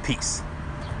masterpiece,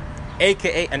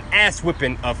 aka an ass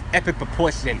whipping of epic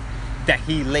proportion that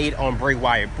he laid on Bray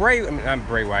Wyatt.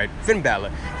 Finn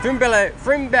Balor.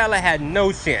 Finn Balor had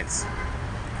no chance.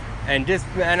 And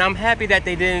I'm happy that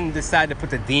they didn't decide to put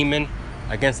the demon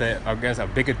against a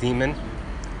bigger demon.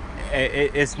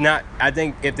 It's not. I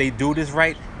think if they do this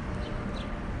right,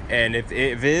 and if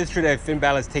it is true that Finn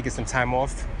Balor is taking some time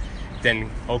off,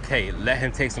 then okay, let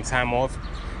him take some time off.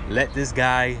 Let this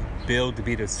guy build to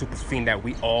be the super fiend that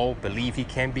we all believe he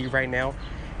can be right now,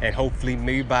 and hopefully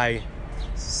maybe by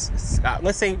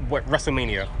let's say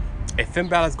WrestleMania, if Finn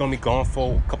Balor is gonna be gone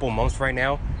for a couple months right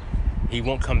now, he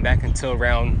won't come back until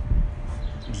around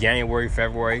January,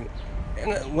 February,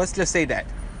 and let's just say that.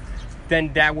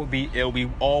 Then it'll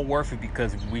be all worth it,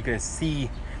 because we can see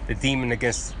the demon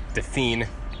against the fiend,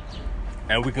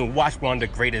 and we can watch one of the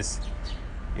greatest,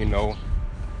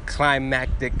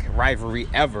 climactic rivalry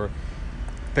ever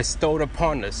bestowed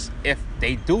upon us if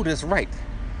they do this right.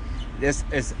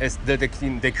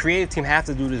 The creative team have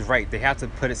to do this right. They have to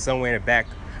put it somewhere in the back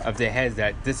of their heads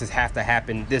that this has to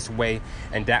happen this way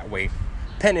and that way,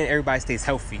 pending everybody stays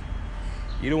healthy.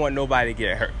 You don't want nobody to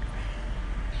get hurt.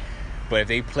 But if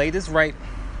they play this right,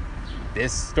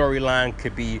 this storyline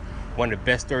could be one of the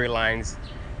best storylines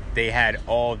they had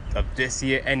all of this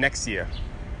year and next year,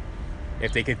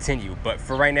 if they continue. But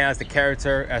for right now, as the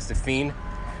character, as the Fiend,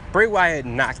 Bray Wyatt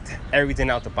knocked everything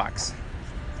out the box.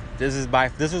 This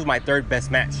was my third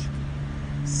best match.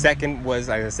 Second was,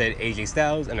 like I said, AJ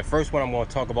Styles, and the first one I'm going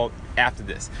to talk about after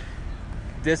this.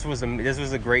 This was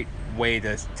a great way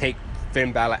to take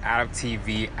Finn Balor out of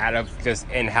TV, out of just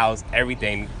in-house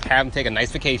everything. Have him take a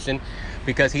nice vacation,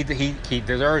 because he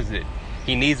deserves it.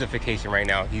 He needs a vacation right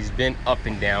now. He's been up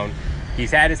and down.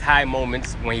 He's had his high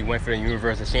moments when he went for the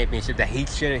Universal Championship that he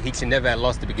should never have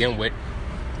lost to begin with.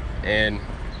 And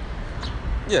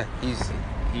yeah,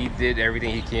 he did everything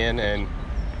he can, and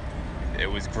it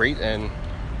was great. And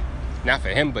not for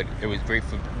him, but it was great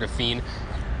for the Fiend.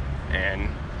 And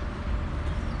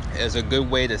it's a good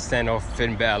way to send off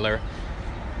Finn Balor.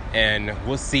 And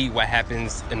we'll see what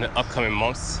happens in the upcoming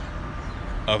months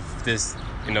of this,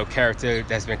 character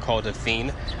that's been called the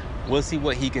Fiend. We'll see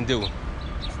what he can do.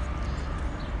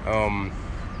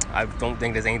 I don't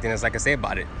think there's anything else I can say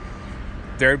about it.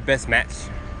 Third best match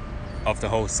of the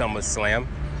whole SummerSlam.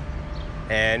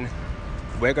 And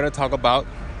we're going to talk about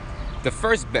the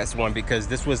first best one, because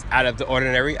this was out of the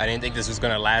ordinary. I didn't think this was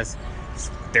going to last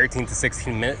 13 to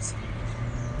 16 minutes.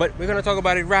 But we're going to talk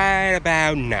about it right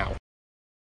about now.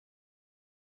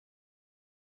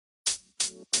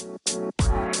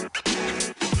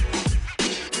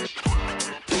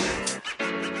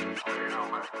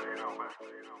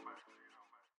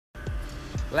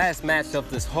 Last match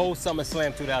of this whole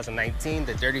SummerSlam 2019,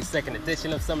 the 32nd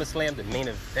edition of SummerSlam, the main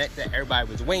event that everybody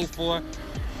was waiting for.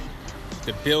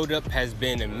 The build-up has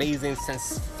been amazing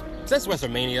since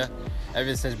WrestleMania,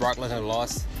 ever since Brock Lesnar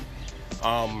lost.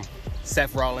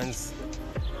 Seth Rollins,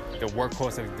 the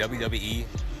workhorse of WWE,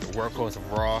 the workhorse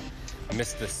of Raw,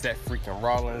 Mr. Seth freaking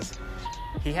Rollins.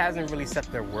 He hasn't really set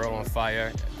the world on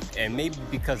fire, and maybe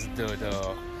because of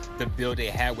the build they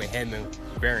had with him and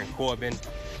Baron Corbin.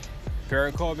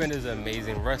 Baron Corbin is an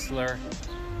amazing wrestler.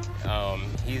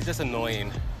 He's just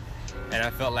annoying, and I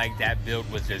felt like that build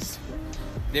was just,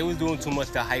 they was doing too much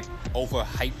to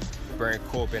overhype Baron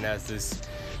Corbin as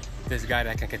this guy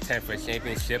that can contend for a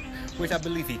championship, which I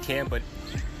believe he can, but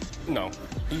no,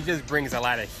 he just brings a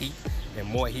lot of heat and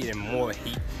more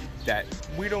heat that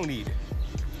we don't need.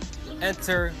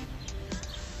 Enter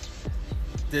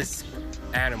this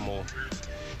animal,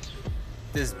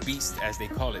 this beast as they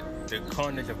call it, the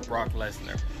carnage of Brock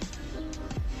Lesnar.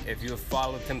 If you have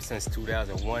followed him since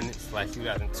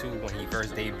 2001/2002 when he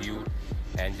first debuted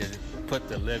and just put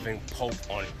the living pulp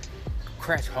on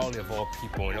Crash Holly of all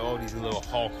people and all these little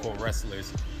hardcore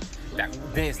wrestlers that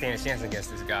didn't stand a chance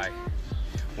against this guy.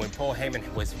 When Paul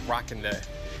Heyman was rocking the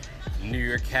New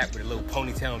York hat with a little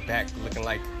ponytail and back, looking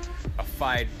like a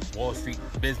fired Wall Street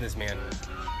businessman.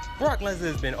 Brock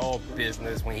Lesnar has been all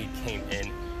business when he came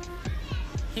in.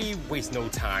 He wastes no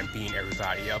time beating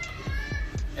everybody up.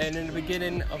 And in the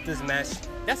beginning of this match,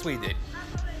 that's what he did.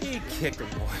 He kicked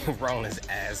Rollins'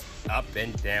 ass up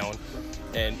and down.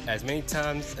 And as many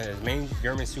times, as many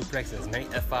German suplexes, as many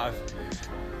F5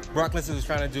 Brock Lesnar was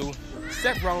trying to do,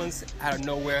 Seth Rollins out of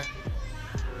nowhere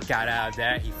got out of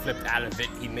that. He flipped out of it.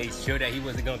 He made sure that he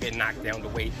wasn't going to get knocked down the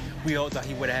way we all thought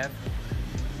he would have.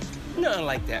 Nothing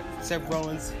like that. Seth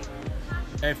Rollins,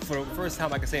 and for the first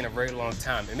time I can say in a very long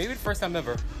time, and maybe the first time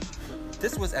ever,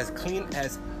 this was as clean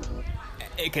as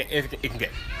it can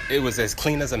get. It was as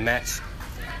clean as a match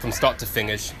from start to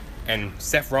finish, and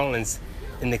Seth Rollins,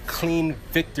 in the clean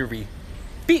victory,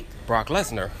 beat Brock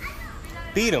Lesnar.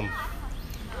 Beat him.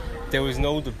 There was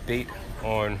no debate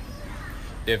on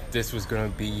if this was going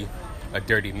to be a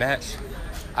dirty match.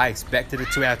 I expected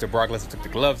it to after Brock Lesnar took the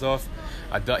gloves off.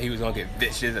 I thought he was going to get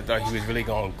vicious. I thought he was really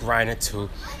going to grind into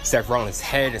Seth Rollins'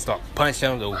 head and start punching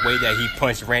him the way that he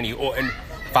punched Randy Orton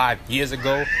 5 years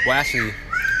ago. Well, actually,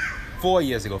 4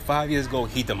 years ago. 5 years ago,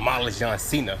 he demolished John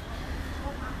Cena.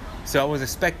 So I was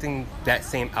expecting that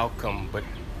same outcome. But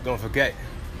don't forget,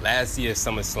 last year's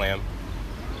SummerSlam,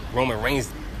 Roman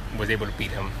Reigns was able to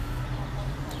beat him.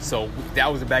 So that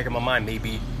was the back of my mind.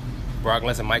 Maybe Brock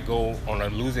Lesnar might go on a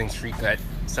losing streak at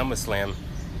SummerSlam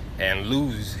and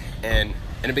lose. And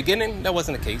in the beginning, that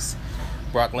wasn't the case.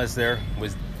 Brock Lesnar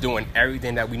was doing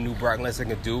everything that we knew Brock Lesnar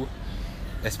could do,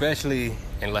 especially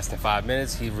in less than 5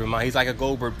 minutes. He's like a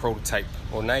Goldberg prototype.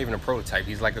 Well, not even a prototype.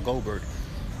 He's like a Goldberg.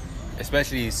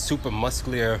 Especially super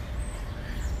muscular,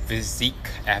 physique,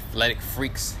 athletic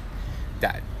freaks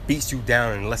that beats you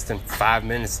down in less than 5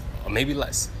 minutes or maybe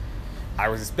less. I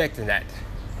was expecting that.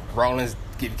 Rollins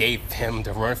gave him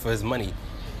the run for his money.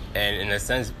 And in a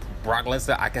sense, Brock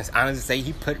Lesnar, I can honestly say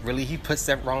he put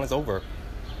Seth Rollins over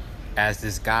as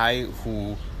this guy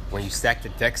who, when you stack the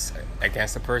decks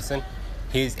against a person,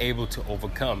 he's able to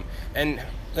overcome. And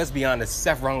let's be honest,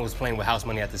 Seth Rollins was playing with house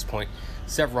money at this point.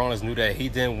 Seth Rollins knew that he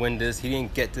didn't win this, he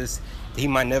didn't get this, he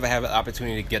might never have an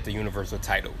opportunity to get the Universal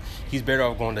title. He's better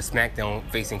off going to SmackDown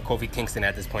facing Kofi Kingston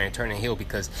at this point and turning heel,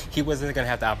 because he wasn't going to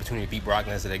have the opportunity to beat Brock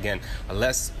Lesnar again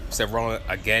unless Seth Rollins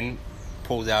again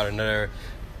pulls out another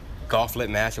gauntlet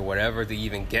match or whatever to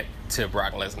even get to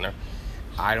Brock Lesnar.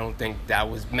 I don't think that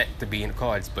was meant to be in the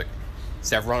cards, but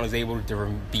Seth Rollins was able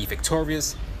to be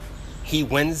victorious. He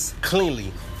wins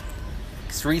cleanly.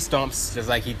 3 stomps, just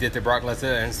like he did to Brock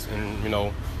Lesnar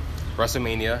and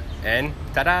WrestleMania. And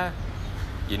ta-da!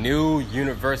 Your new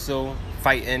Universal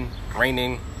fighting,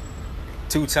 reigning,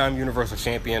 2-time Universal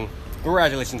Champion.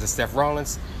 Congratulations to Seth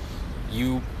Rollins.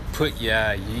 You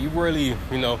really,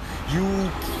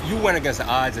 you went against the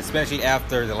odds, especially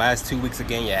after the last 2 weeks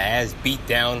again, your ass beat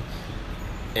down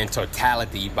in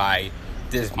totality by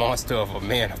this monster of a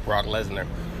man of Brock Lesnar.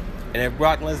 And if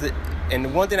Brock Lesnar, and the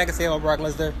one thing I can say about Brock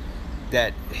Lesnar,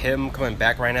 that him coming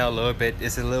back right now a little bit,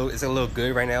 it's a little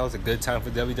good right now. It's a good time for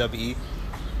WWE.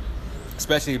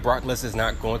 Especially Brock Lesnar's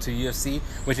not going to UFC,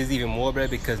 which is even more better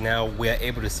because now we're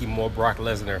able to see more Brock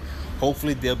Lesnar.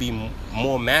 Hopefully there'll be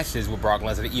more matches with Brock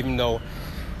Lesnar, even though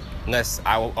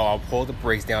I'll pull the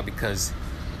brakes down, because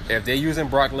if they're using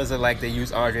Brock Lesnar like they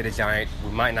use Andre the Giant,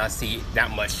 we might not see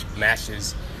that much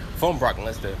matches from Brock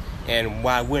Lesnar. And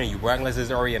why wouldn't you? Brock Lesnar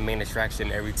is already a main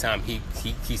attraction every time he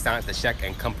signs the check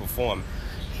and come perform.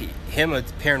 Him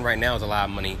appearing right now is a lot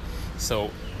of money. So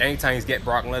anytime you get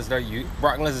Brock Lesnar,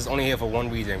 Brock Lesnar's only here for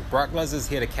one reason. Brock Lesnar's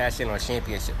here to cash in on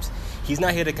championships. He's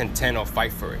not here to contend or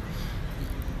fight for it.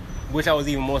 Which I was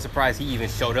even more surprised he even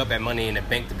showed up at Money in the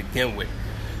Bank to begin with.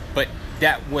 But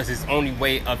that was his only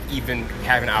way of even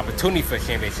having an opportunity for a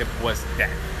championship, was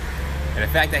that. And the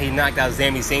fact that he knocked out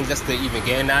Sami Zayn just to even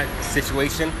get in that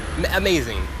situation,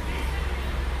 amazing.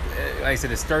 Like I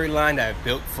said, the storyline that I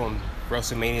built from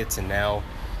WrestleMania to now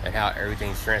and how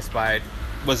everything's transpired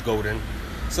was golden.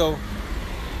 So,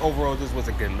 overall, this was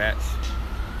a good match.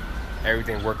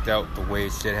 Everything worked out the way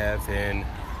it should have, and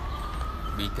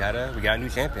we got a new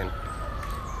champion.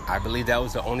 I believe that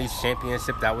was the only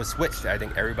championship that was switched. I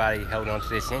think everybody held on to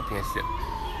their championship.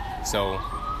 So,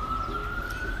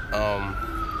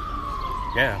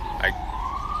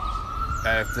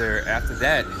 after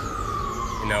that,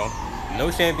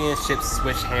 no championships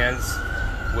switched hands,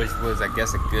 which was, I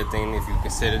guess, a good thing if you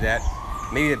consider that.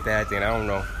 Maybe a bad thing, I don't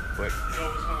know. But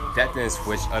that didn't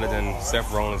switch, other than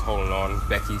Seth Rollins holding on.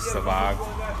 Becky survived.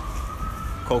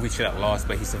 Kofi should have lost,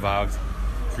 but he survived.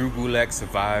 Drew Gulak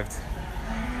survived.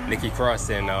 Nikki Cross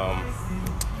and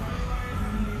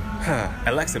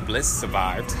Alexa Bliss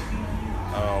survived.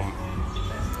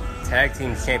 Tag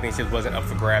Team Championships wasn't up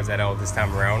for grabs at all this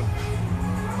time around.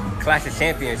 Clash of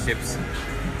Championships,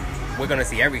 we're gonna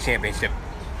see every championship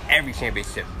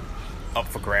up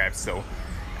for grabs. So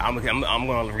I'm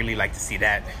gonna really like to see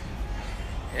that.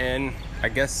 And I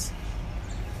guess,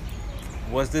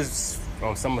 was this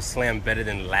SummerSlam better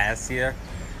than last year?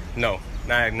 No,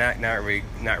 not really.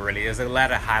 There's a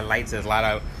lot of highlights.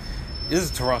 This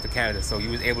is Toronto, Canada, so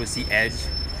you was able to see Edge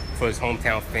for his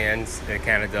hometown fans in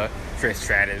Canada. Trish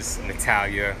Stratus,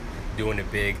 Natalya doing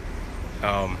it big.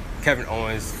 Kevin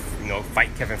Owens,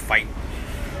 Kevin fight.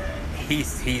 He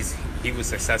was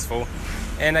successful,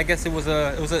 and I guess it was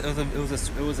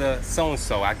a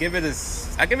so-and-so. I give it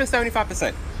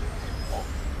 75%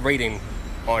 rating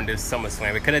on this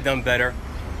SummerSlam. It could have done better,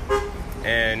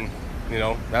 and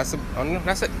that's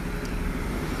it.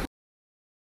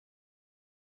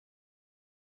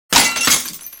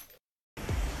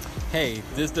 Hey,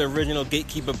 this is the original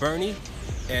Gatekeeper Bernie,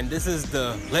 and this is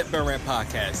the Let Burn Rant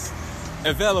podcast.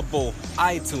 Available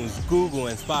iTunes, Google,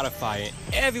 and Spotify, and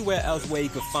everywhere else where you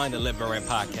can find the Let Burn Rant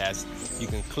podcast. You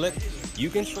can click, you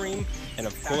can stream, and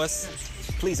of course,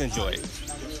 please enjoy it.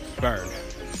 Burn.